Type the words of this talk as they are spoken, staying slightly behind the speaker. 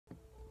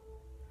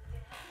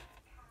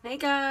Hey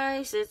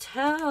guys, it's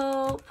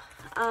Hope.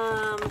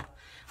 I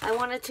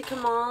wanted to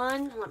come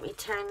on. Let me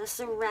turn this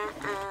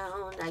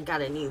around. I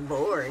got a new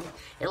board.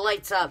 It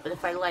lights up, but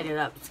if I light it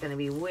up, it's going to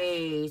be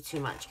way too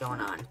much going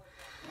on.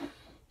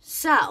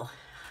 So,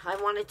 I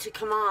wanted to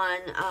come on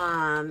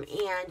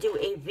and do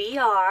a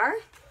VR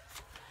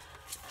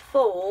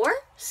for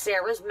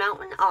Sarah's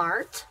Mountain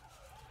Art.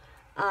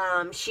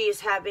 She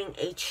is having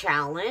a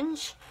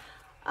challenge.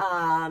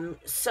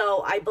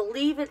 So I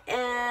believe it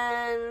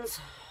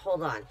ends...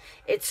 Hold on.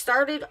 It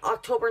started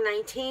October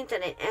 19th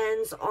and it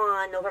ends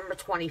on November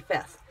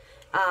 25th.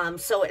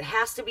 So it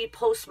has to be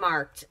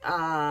postmarked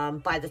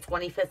by the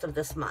 25th of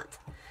this month.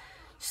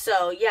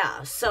 So,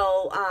 yeah.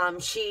 So,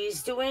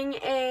 she's doing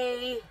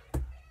a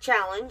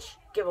challenge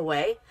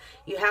giveaway.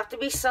 You have to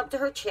be subbed to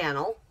her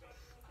channel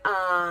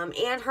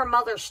and her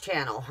mother's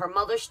channel. Her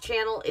mother's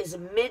channel is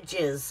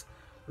Midges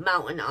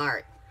Mountain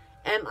Art.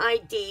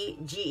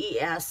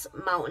 M-I-D-G-E-S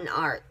Mountain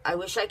Art. I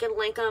wish I could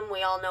link them.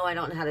 We all know I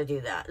don't know how to do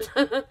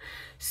that.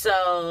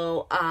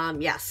 So,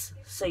 yes.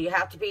 So you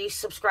have to be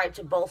subscribed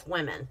to both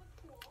women.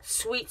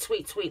 Sweet,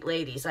 sweet, sweet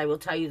ladies. I will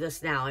tell you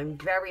this now. I'm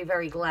very,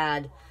 very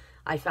glad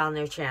I found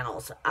their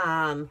channels.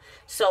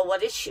 So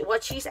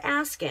what she's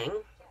asking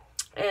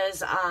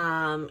is,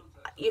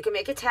 you can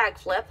make a tag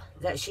flip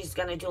that she's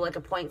going to do like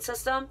a point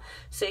system.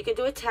 So you can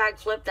do a tag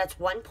flip. That's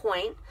 1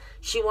 point.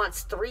 She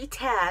wants 3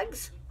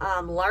 tags.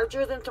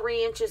 Larger than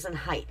 3 inches in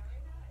height.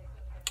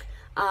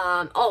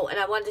 Oh, and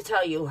I wanted to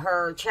tell you,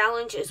 her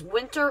challenge is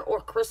winter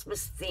or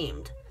Christmas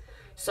themed.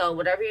 So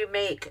whatever you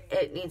make,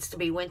 it needs to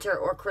be winter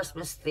or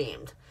Christmas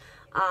themed.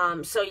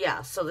 So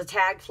yeah, so the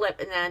tag flip,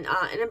 and then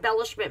an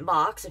embellishment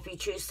box if you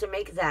choose to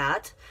make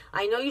that.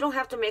 I know you don't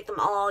have to make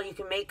them all. You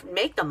can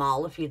make them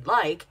all if you'd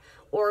like,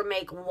 or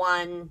make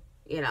one,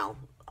 you know,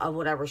 of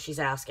whatever she's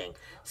asking.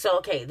 So,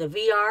 okay, the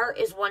VR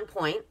is 1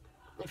 point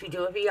if you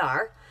do a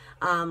VR.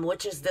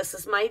 Which is, this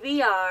is my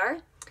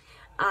VR.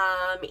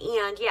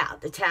 And yeah,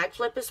 the tag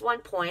flip is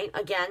 1 point.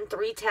 Again,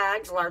 3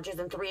 tags larger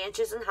than 3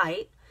 inches in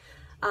height.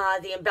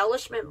 The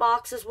embellishment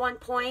box is 1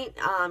 point.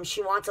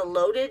 She wants a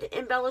loaded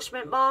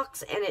embellishment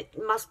box, and it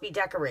must be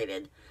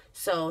decorated.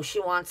 So she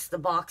wants the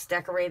box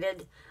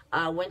decorated,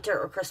 winter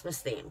or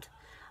Christmas themed.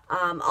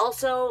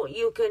 Also,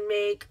 you can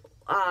make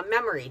a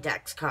memory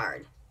dex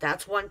card.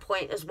 That's 1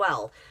 point as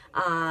well.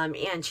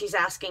 And she's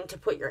asking to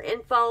put your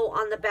info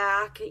on the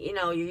back, you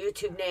know, your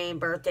YouTube name,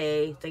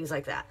 birthday, things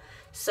like that.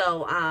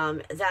 So,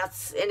 and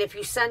if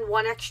you send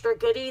 1 extra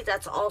goodie,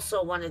 that's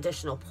also 1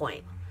 additional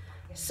point.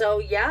 So,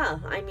 yeah,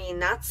 I mean,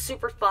 that's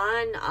super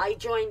fun. I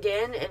joined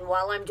in, and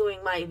while I'm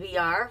doing my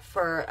VR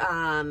for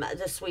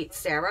the sweet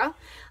Sarah,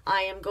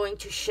 I am going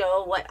to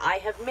show what I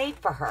have made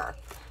for her.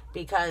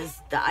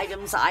 Because the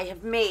items I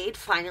have made,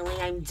 finally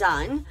I'm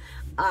done,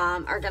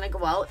 are going to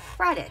go out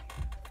Friday.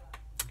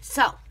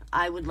 So,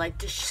 I would like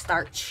to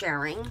start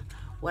sharing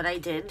what I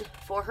did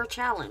for her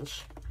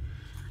challenge.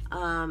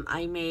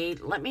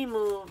 Let me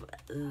move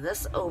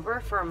this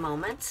over for a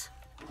moment.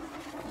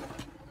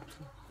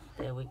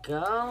 There we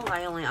go.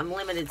 I'm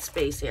limited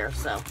space here,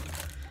 so,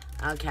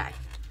 okay.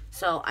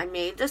 So, I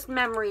made this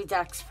memory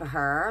dex for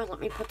her. Let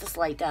me put this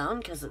light down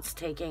because it's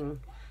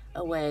taking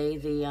away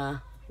the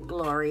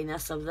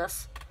gloriness of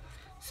this.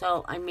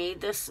 So, I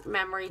made this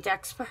memory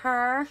dex for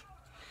her.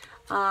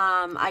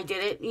 I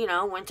did it, you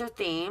know, winter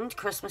themed,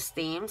 Christmas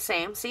themed,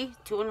 same, see,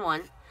 2 in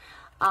 1.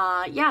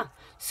 Yeah,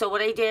 so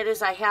what I did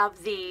is I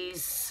have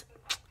these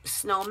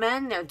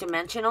snowmen. They're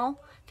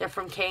dimensional. They're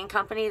from K &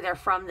 Company. They're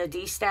from the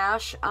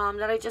D-Stash,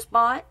 that I just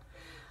bought.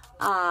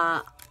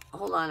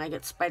 Hold on, I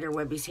got spider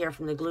webbies here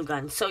from the glue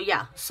gun. So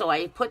yeah, so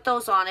I put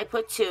those on. I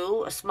put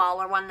 2, a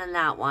smaller one than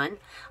that one.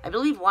 I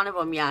believe one of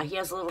them, yeah, he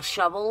has a little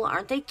shovel.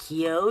 Aren't they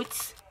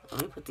cute?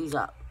 Let me put these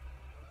up.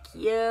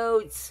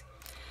 Cute.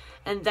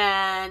 And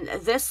then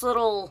this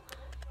little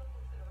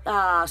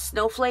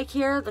snowflake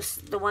here,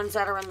 the ones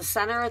that are in the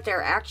center,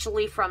 they're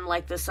actually from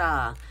like this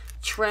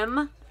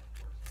trim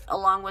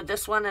along with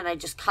this one, and I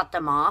just cut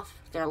them off.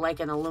 They're like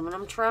an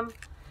aluminum trim.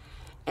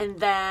 And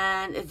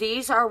then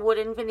these are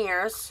wooden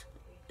veneers.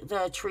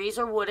 The trees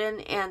are wooden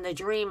and the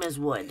dream is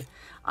wood.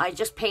 I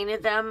just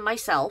painted them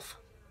myself.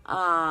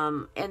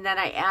 And then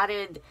I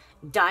added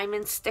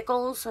diamond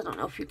stickles. I don't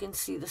know if you can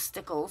see the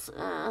stickles.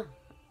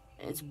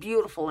 It's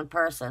beautiful in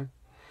person.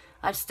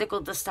 I've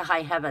stickled this to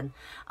high heaven.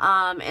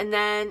 And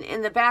then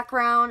in the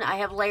background, I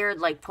have layered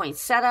like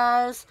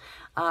poinsettias.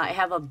 I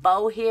have a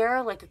bow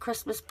here, like a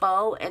Christmas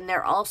bow. And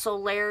they're also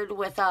layered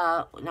with,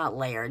 not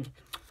layered,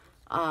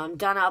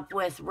 done up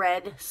with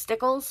red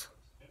stickles.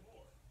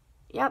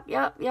 Yep,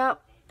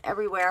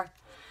 everywhere.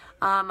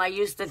 I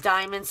used the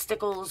diamond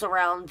stickles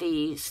around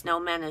the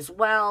snowmen as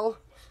well.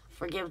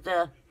 Forgive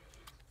the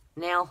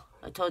nail.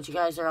 I told you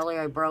guys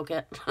earlier I broke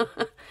it.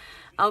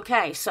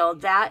 Okay, so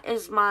that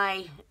is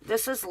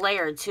this is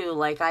layered too,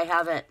 like I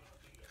have it,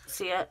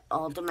 see it,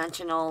 all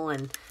dimensional,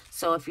 and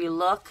so if you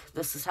look,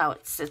 this is how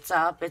it sits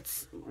up.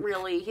 It's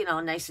really, you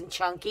know, nice and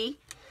chunky.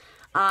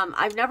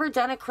 I've never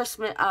done a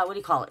Christmas,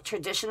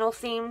 traditional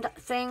themed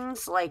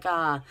things, like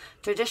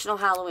traditional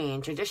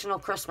Halloween, traditional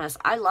Christmas.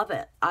 I love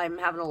it. I'm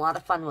having a lot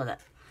of fun with it.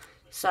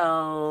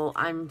 So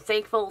I'm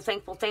thankful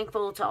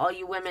to all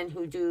you women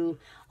who do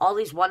all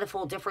these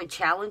wonderful different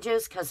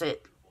challenges, because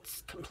it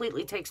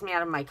completely takes me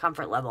out of my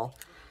comfort level.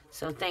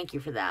 So thank you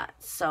for that.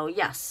 So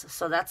yes,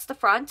 so that's the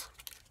front.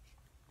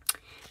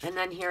 And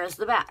then here is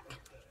the back.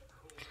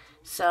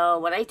 So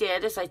what I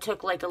did is I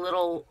took like a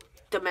little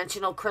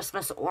dimensional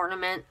Christmas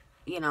ornament,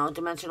 you know,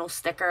 dimensional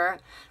sticker,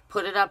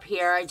 put it up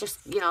here. I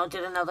just, you know,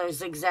 did another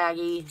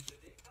zigzaggy,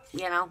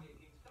 you know,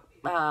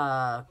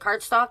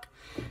 cardstock.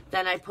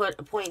 Then I put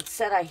a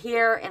poinsettia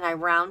here and I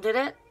rounded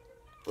it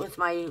with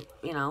my,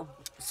 you know,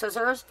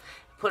 scissors.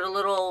 Put a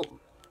little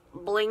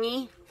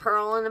blingy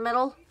pearl in the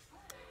middle.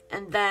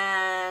 And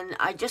then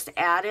I just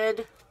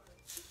added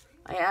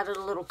a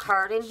little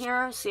card in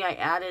here. See, I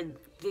added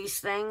these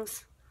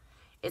things.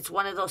 It's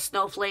one of those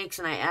snowflakes,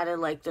 and I added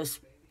like this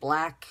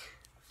black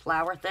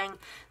flower thing.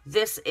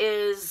 This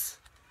is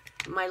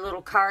my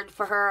little card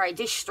for her. I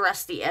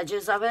distressed the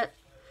edges of it,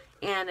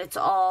 and it's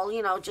all,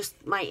 you know,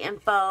 just my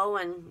info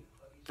and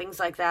things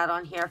like that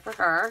on here for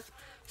her.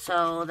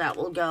 So that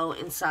will go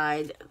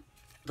inside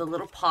the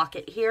little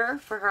pocket here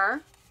for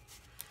her.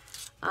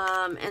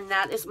 And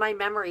that is my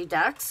memory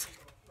decks.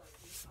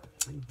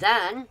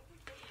 Then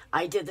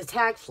I did the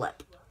tag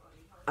flip.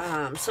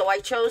 So I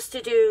chose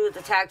to do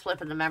the tag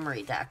flip and the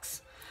memory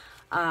decks.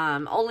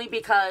 Only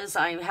because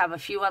I have a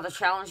few other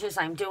challenges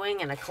I'm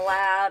doing and a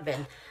collab,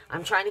 and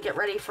I'm trying to get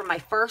ready for my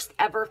first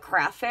ever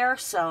craft fair.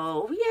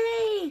 So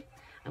yay!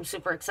 I'm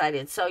super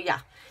excited. So yeah.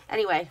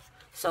 Anyway,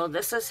 so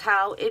this is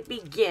how it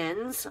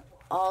begins.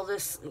 All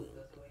this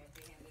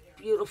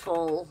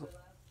beautiful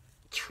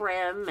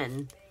trim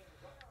and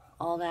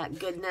all that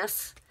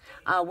goodness.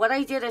 What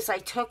I did is I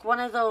took one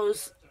of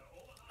those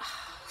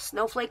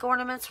snowflake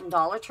ornaments from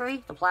Dollar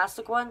Tree, the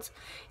plastic ones,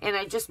 and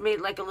I just made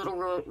like a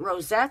little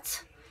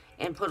rosette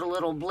and put a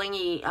little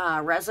blingy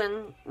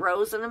resin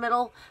rose in the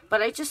middle.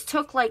 But I just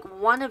took like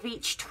one of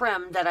each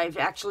trim that I've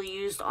actually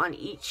used on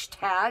each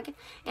tag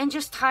and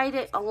just tied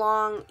it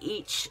along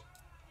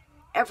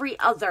every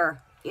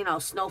other, you know,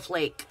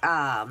 snowflake,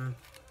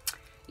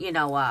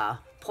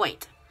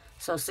 point.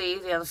 So see,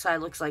 the other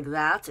side looks like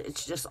that.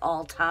 It's just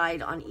all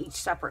tied on each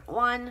separate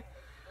one.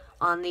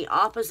 On the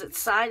opposite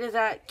side of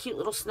that cute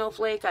little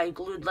snowflake, I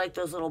glued like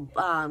those little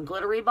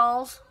glittery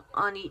balls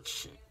on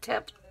each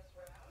tip.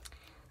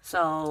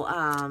 So,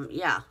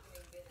 yeah.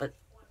 But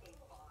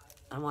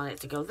I want it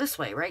to go this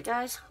way, right,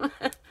 guys?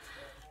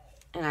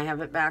 And I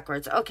have it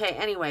backwards. Okay,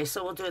 anyway,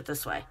 so we'll do it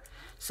this way.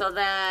 So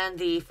then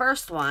the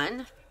first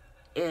one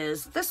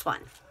is this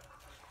one.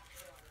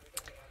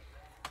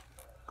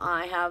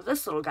 I have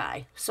this little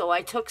guy. So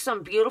I took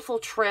some beautiful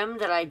trim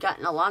that I'd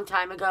gotten a long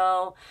time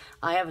ago.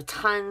 I have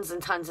tons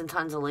and tons and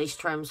tons of lace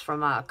trims from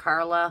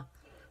Carla's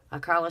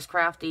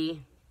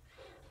Crafty.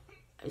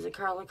 Is it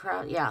Carla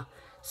Craft? Yeah.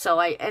 So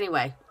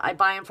anyway, I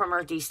buy them from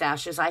her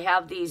D-stashes. I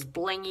have these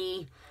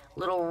blingy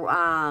little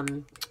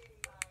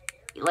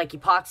like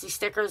epoxy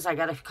stickers I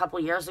got a couple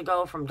years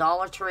ago from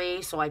Dollar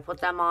Tree, so I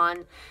put them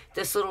on.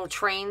 This little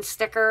train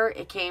sticker,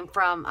 it came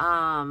from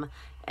an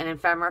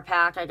ephemera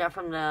pack I got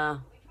from the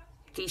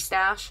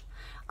D-stash.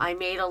 I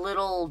made a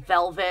little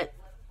velvet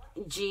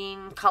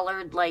jean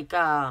colored like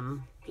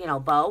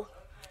bow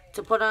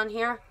to put on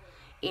here,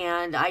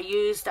 and I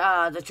used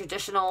the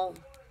traditional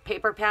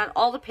paper pad.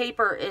 All the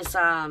paper is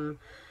the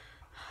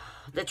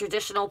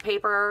traditional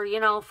paper, you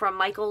know, from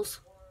Michael's.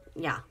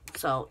 Yeah,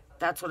 so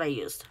that's what I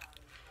used.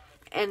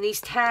 And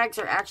these tags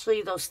are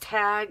actually those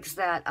tags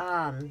that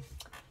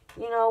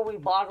we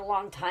bought a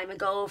long time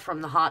ago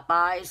from the Hot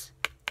Buys.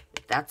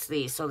 That's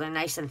these. So they're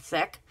nice and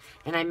thick.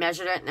 And I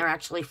measured it, and they're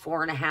actually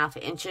 4.5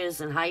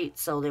 inches in height,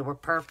 so they were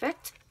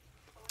perfect.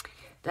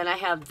 Then I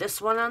have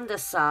this one on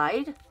this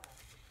side.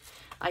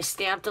 I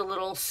stamped a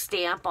little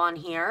stamp on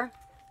here.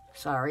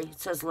 Sorry, it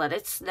says Let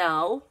It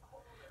Snow,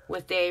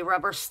 with a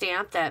rubber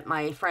stamp that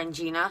my friend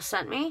Gina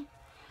sent me.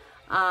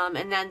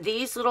 And then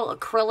these little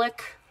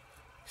acrylic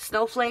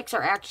snowflakes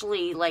are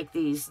actually like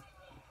these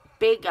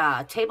big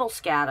table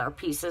scatter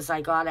pieces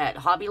I got at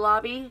Hobby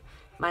Lobby,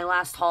 my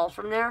last haul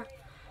from there.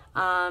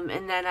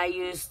 And then I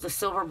used the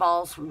silver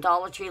balls from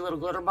Dollar Tree, little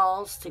glitter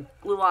balls, to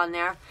glue on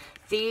there.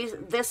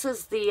 This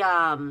is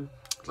the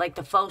like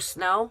the faux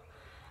snow.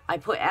 I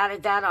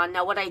added that on.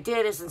 Now what I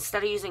did is,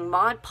 instead of using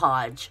Mod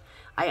Podge,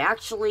 I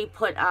actually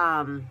put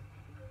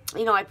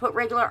I put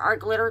regular art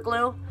glitter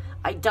glue.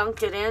 I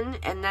dunked it in,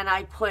 and then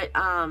I put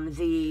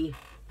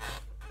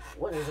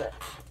what is it?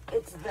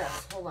 It's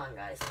this. Hold on,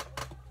 guys.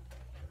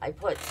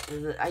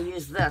 I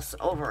used this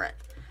over it.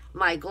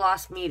 My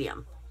gloss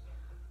medium.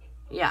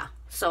 Yeah.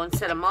 So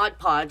instead of Mod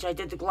Podge, I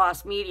did the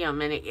gloss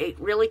medium, and it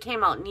really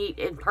came out neat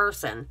in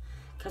person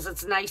because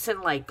it's nice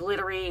and like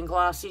glittery and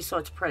glossy, so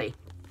it's pretty.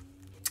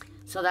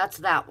 So that's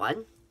that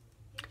one.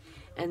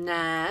 And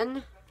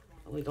then,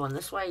 are we going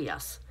this way?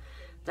 Yes.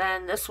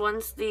 Then this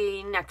one's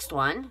the next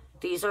one.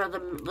 These are the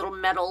little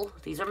metal.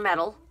 These are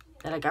metal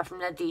that I got from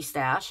that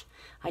D-stash.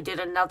 I did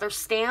another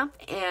stamp,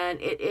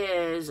 and it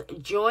is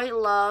Joy,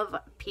 Love,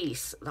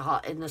 Peace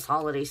in this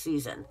holiday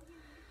season.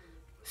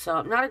 So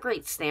I'm not a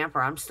great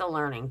stamper. I'm still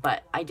learning,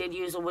 but I did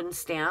use a wooden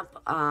stamp.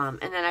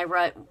 And then I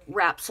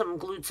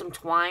glued some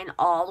twine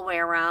all the way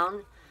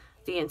around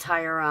the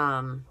entire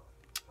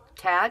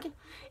tag.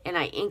 And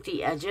I inked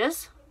the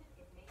edges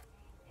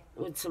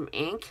with some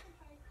ink.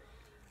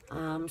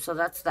 So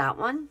that's that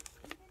one.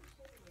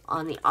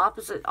 On the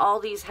opposite, all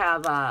these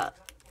have,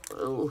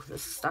 ooh,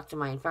 this is stuck to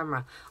my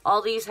ephemera.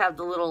 All these have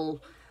the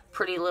little,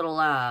 pretty little,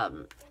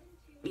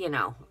 you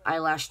know,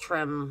 eyelash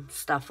trim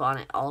stuff on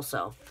it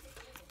also.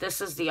 This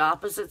is the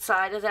opposite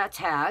side of that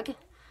tag.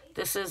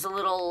 This is a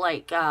little,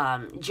 like,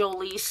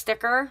 Jolie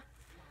sticker.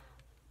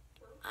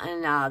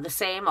 And the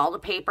same, all the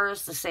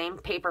papers, the same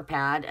paper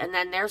pad. And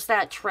then there's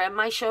that trim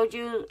I showed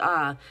you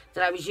that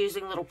I was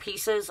using little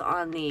pieces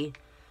on the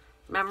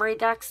memory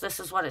decks. This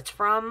is what it's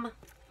from.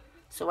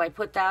 So I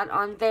put that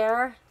on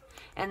there.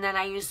 And then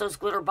I used those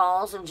glitter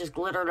balls and just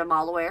glittered them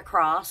all the way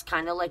across.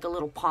 Kind of like a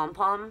little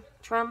pom-pom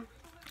trim.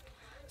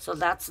 So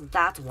that's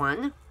that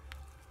one.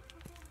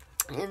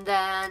 And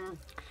then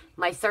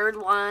my third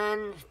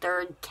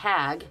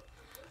tag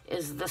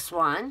is this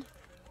one.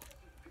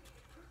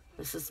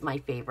 This is my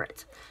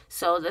favorite.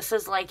 So this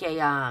is like a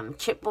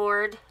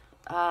chipboard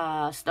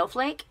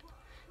snowflake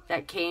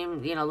that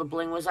came, you know, the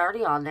bling was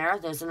already on there.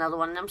 There's another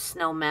one of them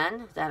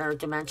snowmen that are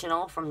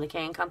dimensional from the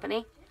K &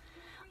 Company.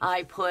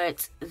 I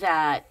put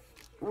that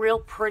real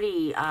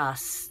pretty,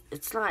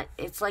 it's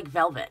like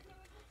velvet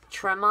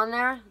trim on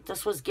there.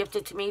 This was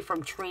gifted to me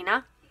from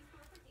Trina,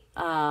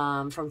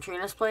 from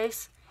Trina's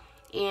place.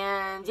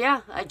 And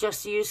yeah, I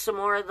just used some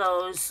more of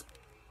those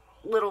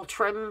little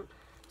trim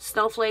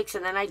snowflakes,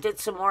 and then I did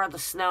some more of the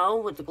snow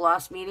with the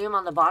gloss medium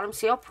on the bottom.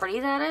 See how pretty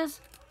that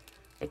is?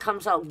 It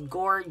comes out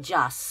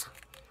gorgeous.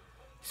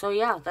 So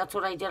yeah, that's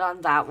what I did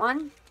on that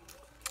one.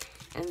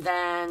 And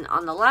then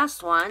on the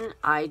last one,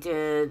 I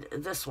did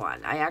this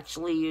one. I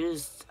actually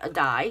used a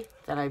die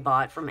that I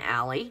bought from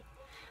Allie.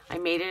 I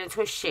made it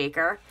into a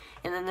shaker.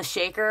 And then the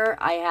shaker,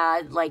 I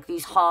had like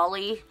these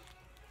holly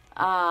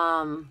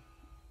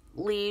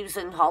leaves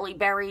and holly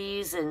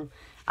berries. And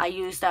I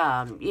used,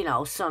 you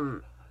know,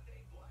 some,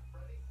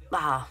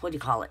 what do you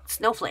call it?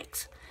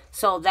 Snowflakes.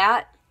 So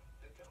that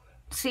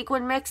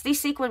sequin mix,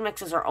 these sequin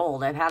mixes are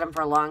old. I've had them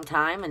for a long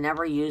time and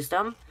never used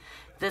them.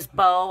 This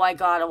bow I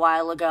got a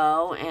while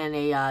ago in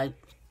a,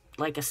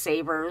 like a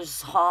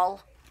Savers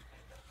haul.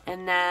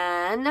 And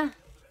then,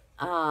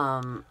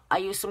 I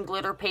used some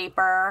glitter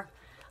paper.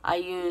 I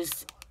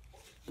used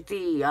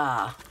the,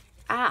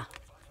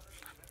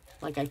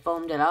 like I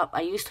foamed it up.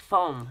 I used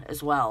foam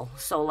as well.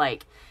 So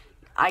like,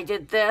 I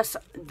did this,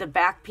 the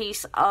back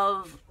piece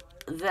of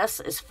this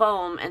is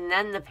foam, and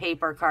then the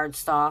paper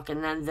cardstock,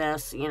 and then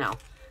this, you know.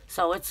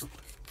 So it's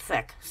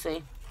thick,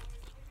 see?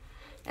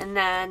 And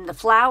then the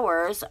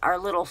flowers are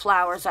little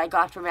flowers I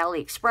got from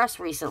AliExpress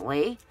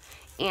recently.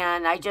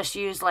 And I just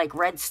used like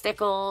red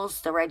stickles,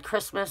 the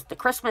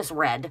Christmas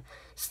red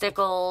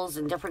stickles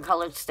and different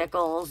colored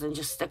stickles, and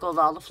just stickled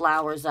all the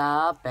flowers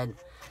up, and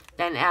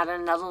then added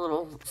another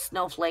little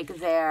snowflake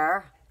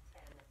there.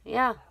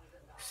 Yeah,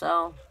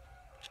 so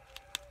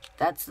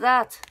that's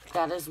that.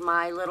 That is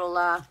my little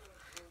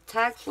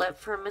tag flip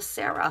for Miss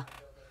Sarah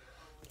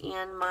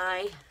and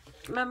my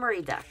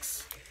memory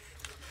decks.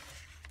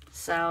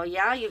 So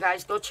yeah, you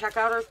guys go check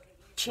out her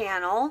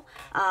channel.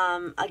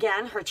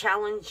 Again, her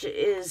challenge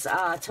is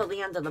till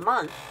the end of the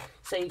month,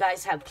 so you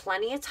guys have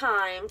plenty of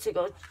time to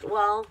go.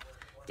 Well,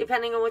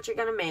 depending on what you're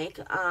gonna make,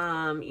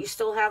 you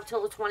still have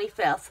till the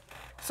 25th.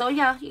 So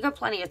yeah, you got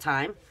plenty of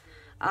time.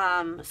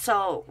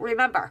 So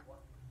remember,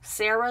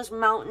 Sarah's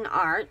Mountain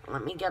Art.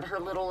 Let me get her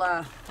little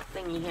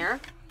thingy here.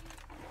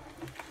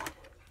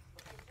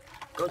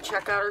 Go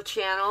check out her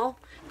channel.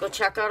 Go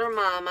check out her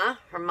mama.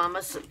 Her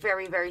mama's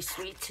very, very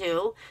sweet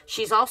too.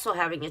 She's also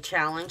having a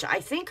challenge. I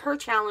think her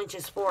challenge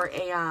is for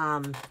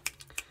a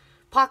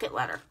pocket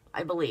letter,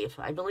 I believe.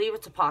 I believe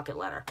it's a pocket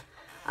letter.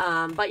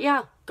 But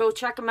yeah, go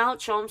check them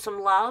out. Show them some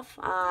love.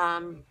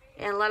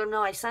 And let them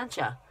know I sent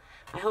you.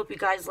 I hope you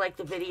guys like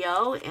the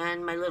video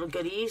and my little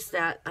goodies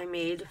that I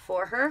made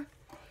for her.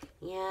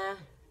 Yeah,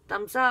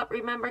 thumbs up.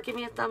 Remember, give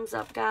me a thumbs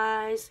up,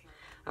 guys.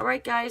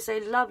 Alright, guys, I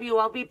love you.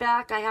 I'll be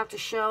back. I have to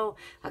show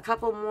a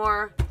couple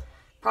more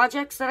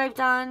projects that I've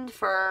done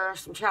for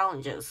some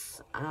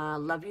challenges.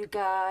 Love you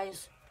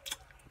guys.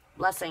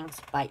 Blessings.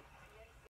 Bye.